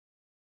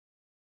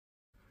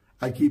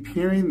I keep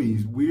hearing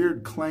these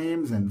weird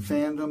claims and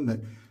fandom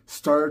that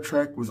Star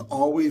Trek was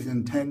always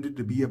intended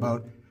to be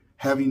about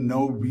having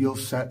no real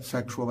set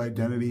sexual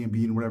identity and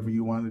being whatever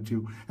you wanted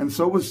to. And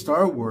so was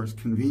Star Wars,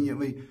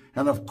 conveniently.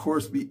 And of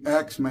course, the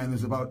X-Men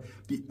is about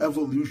the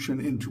evolution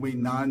into a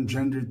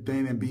non-gendered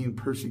thing and being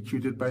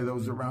persecuted by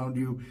those around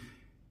you.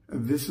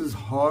 This is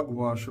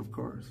hogwash, of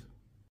course.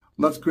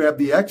 Let's grab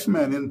the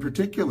X-Men in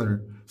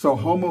particular. So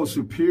Homo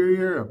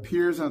Superior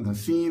appears on the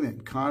scene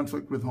in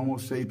conflict with Homo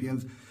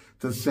sapiens,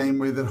 the same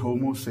way that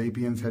Homo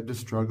sapiens had to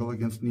struggle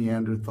against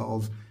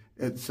Neanderthals,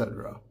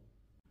 etc.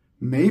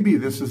 Maybe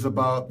this is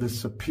about the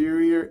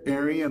superior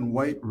Aryan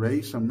white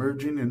race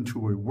emerging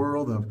into a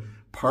world of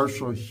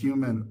partial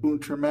human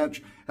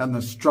Untermensch and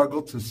the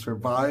struggle to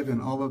survive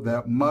in all of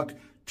that muck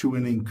to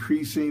an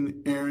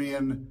increasing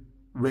Aryan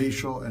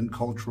racial and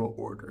cultural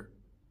order.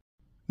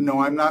 No,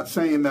 I'm not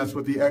saying that's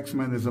what the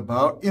X-Men is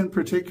about. In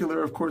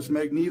particular, of course,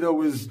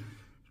 Magneto is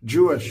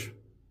Jewish.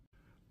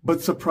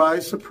 But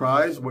surprise,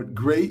 surprise, what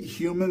great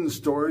human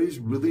stories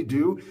really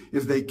do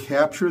is they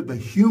capture the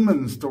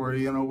human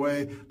story in a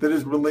way that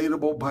is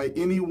relatable by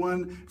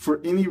anyone,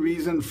 for any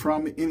reason,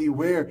 from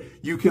anywhere.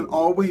 You can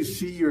always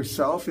see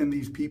yourself in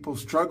these people's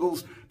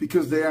struggles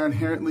because they are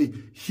inherently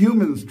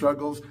human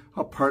struggles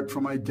apart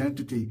from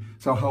identity.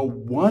 So how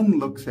one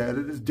looks at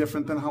it is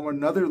different than how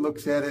another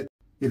looks at it.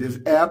 It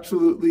is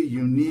absolutely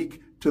unique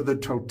to the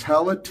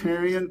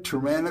totalitarian,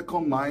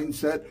 tyrannical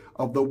mindset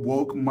of the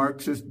woke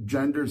Marxist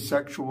gender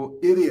sexual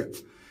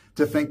idiots,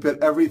 to think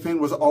that everything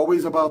was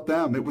always about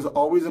them. It was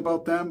always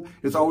about them.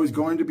 It's always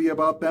going to be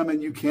about them,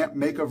 and you can't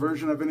make a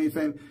version of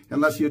anything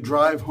unless you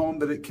drive home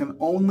that it can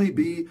only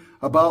be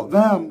about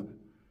them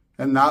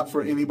and not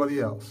for anybody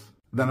else.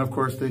 Then, of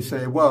course, they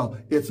say, well,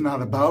 it's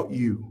not about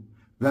you.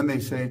 Then they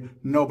say,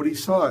 nobody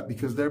saw it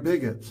because they're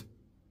bigots.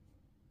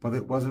 But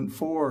it wasn't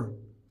for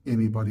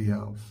anybody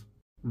else.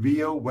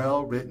 Real,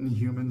 well-written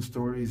human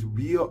stories,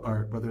 real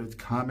art, whether it's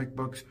comic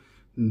books,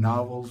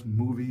 novels,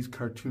 movies,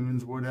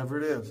 cartoons, whatever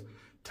it is,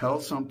 tell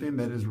something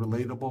that is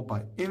relatable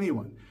by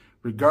anyone,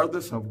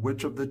 regardless of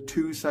which of the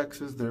two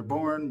sexes they're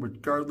born,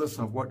 regardless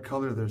of what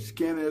color their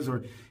skin is,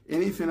 or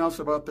anything else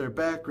about their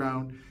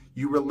background.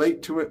 You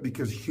relate to it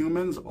because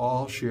humans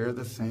all share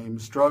the same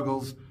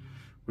struggles,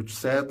 which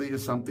sadly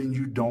is something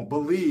you don't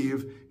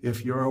believe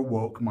if you're a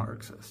woke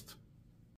Marxist.